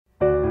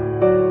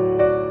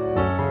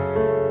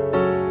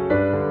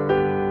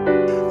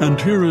And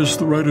here is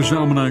the Writer's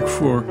Almanac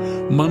for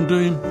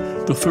Monday,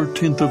 the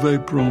 13th of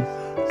April,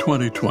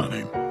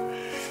 2020.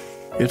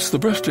 It's the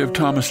birthday of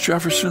Thomas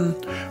Jefferson,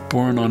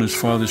 born on his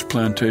father's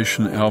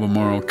plantation in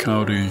Albemarle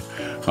County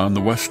on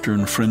the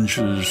western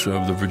fringes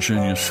of the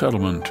Virginia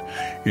settlement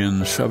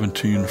in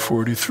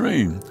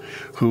 1743,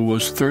 who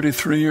was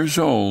 33 years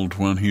old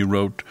when he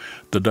wrote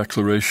the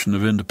Declaration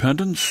of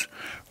Independence.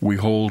 We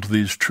hold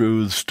these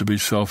truths to be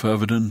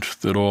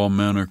self-evident, that all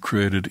men are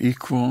created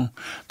equal,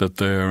 that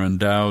they are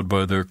endowed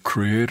by their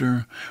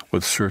Creator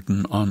with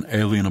certain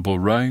unalienable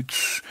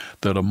rights,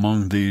 that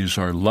among these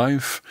are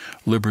life,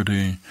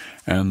 liberty,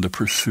 and the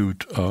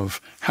pursuit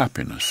of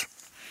happiness.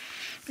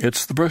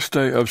 It's the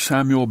birthday of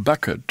Samuel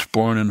Beckett,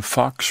 born in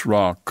Fox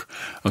Rock,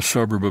 a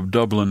suburb of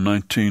Dublin,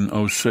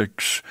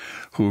 1906,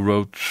 who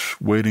wrote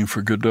Waiting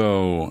for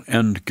Godot,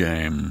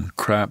 Endgame,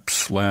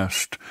 Krapp's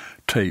Last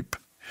Tape.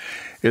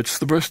 It's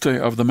the birthday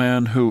of the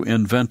man who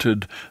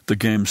invented the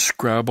game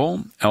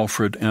Scrabble,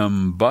 Alfred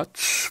M.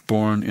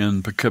 born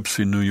in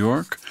Poughkeepsie, New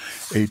York,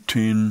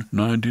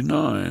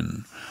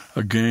 1899,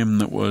 a game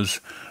that was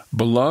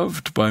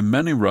beloved by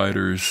many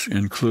writers,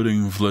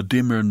 including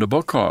Vladimir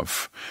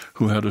Nabokov,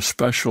 who had a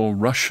special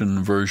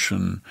Russian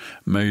version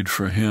made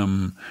for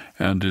him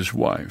and his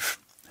wife.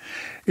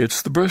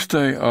 It's the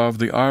birthday of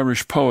the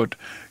Irish poet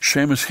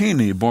Seamus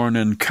Heaney, born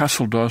in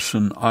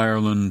Castledawson,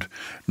 Ireland,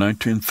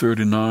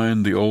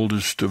 1939, the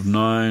oldest of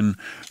 9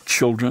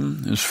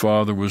 children. His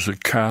father was a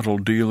cattle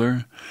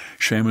dealer.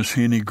 Seamus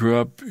Heaney grew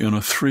up in a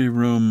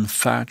 3-room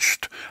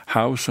thatched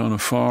house on a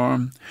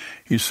farm.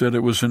 He said it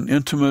was an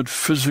intimate,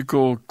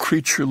 physical,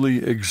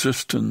 creaturely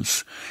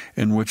existence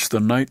in which the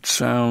night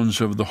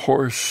sounds of the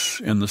horse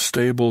in the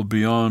stable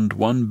beyond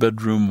one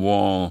bedroom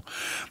wall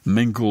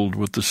mingled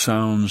with the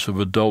sounds of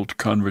adult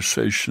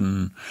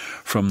conversation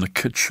from the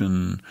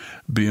kitchen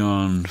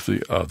beyond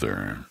the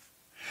other.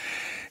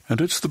 And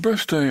it's the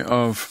birthday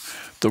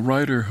of the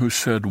writer who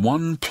said,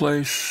 "One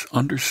place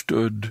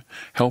understood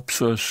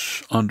helps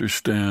us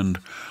understand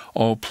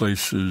all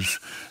places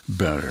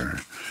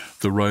better."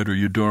 The writer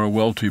Eudora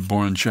Welty,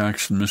 born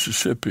Jackson,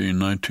 Mississippi,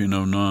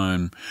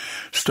 1909,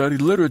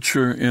 studied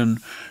literature in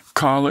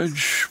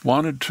college,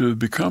 wanted to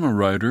become a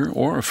writer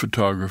or a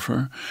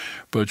photographer,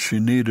 but she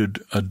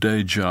needed a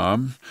day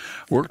job.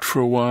 Worked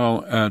for a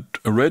while at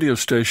a radio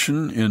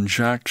station in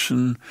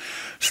Jackson,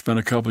 spent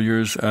a couple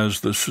years as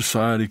the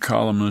society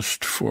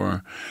columnist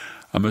for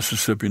a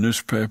Mississippi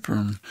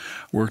newspaper,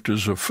 worked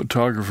as a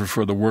photographer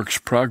for the Works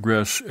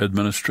Progress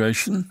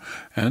Administration,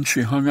 and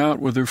she hung out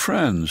with her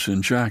friends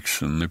in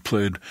Jackson. They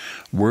played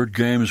word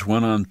games,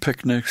 went on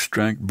picnics,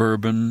 drank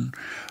bourbon,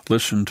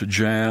 listened to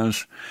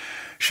jazz.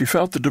 She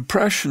felt the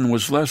depression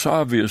was less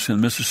obvious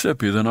in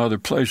Mississippi than other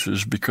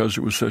places because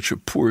it was such a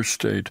poor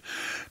state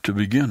to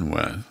begin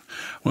with.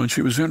 When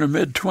she was in her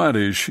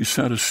mid-20s, she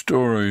sent a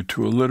story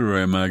to a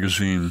literary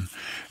magazine,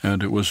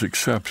 and it was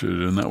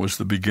accepted, and that was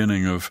the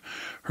beginning of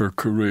her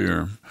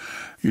career.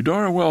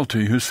 Eudora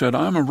Welty, who said,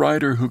 "I'm a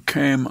writer who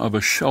came of a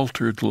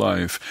sheltered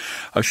life.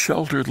 A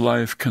sheltered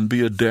life can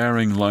be a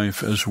daring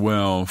life as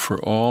well, for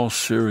all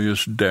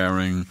serious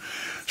daring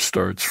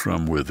starts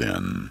from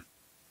within."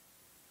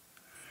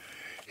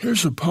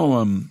 Here's a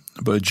poem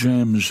by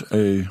James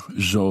A.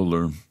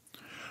 Zoller,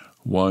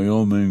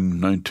 Wyoming,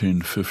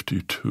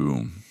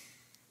 1952.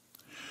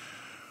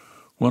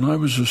 When I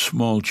was a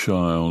small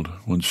child,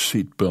 when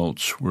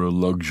seatbelts were a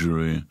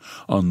luxury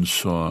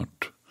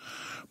unsought,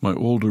 my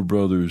older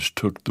brothers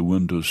took the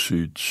window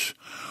seats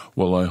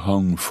while I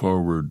hung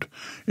forward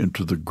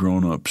into the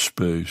grown-up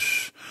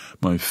space,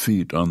 my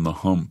feet on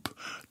the hump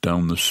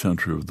down the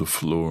center of the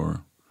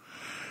floor.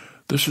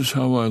 This is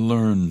how I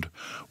learned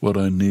what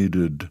I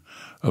needed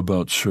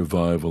about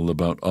survival,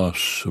 about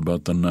us,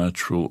 about the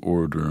natural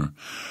order.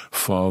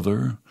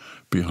 Father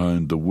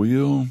behind the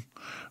wheel,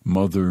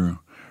 mother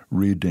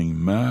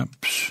reading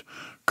maps,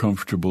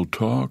 comfortable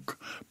talk,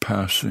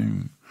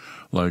 passing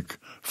like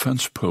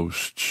fence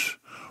posts,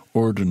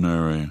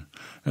 ordinary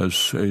as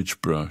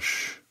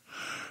sagebrush.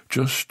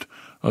 Just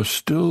a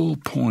still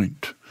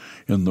point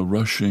in the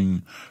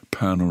rushing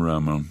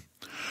panorama.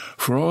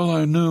 For all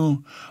I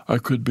knew, I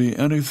could be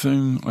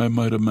anything I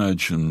might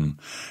imagine,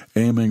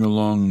 aiming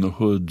along the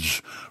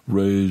hood's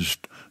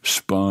raised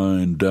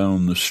spine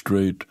down the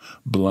straight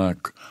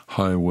black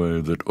highway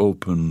that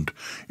opened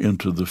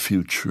into the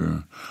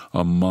future,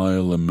 a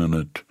mile a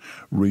minute,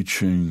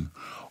 reaching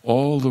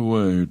all the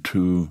way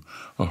to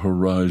a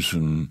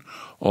horizon,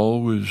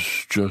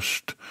 always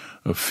just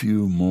a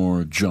few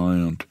more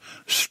giant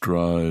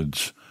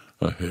strides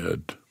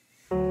ahead.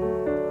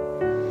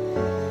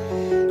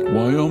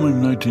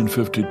 Wyoming,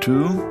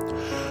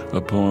 1952, a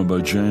poem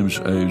by James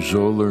A.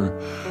 Zoller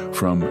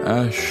from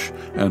Ash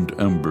and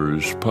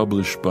Embers,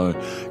 published by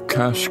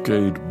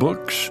Cascade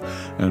Books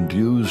and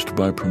used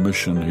by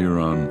permission here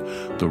on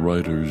the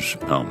Writer's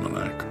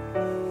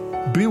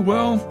Almanac. Be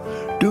well,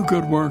 do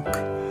good work,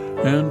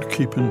 and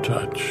keep in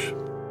touch.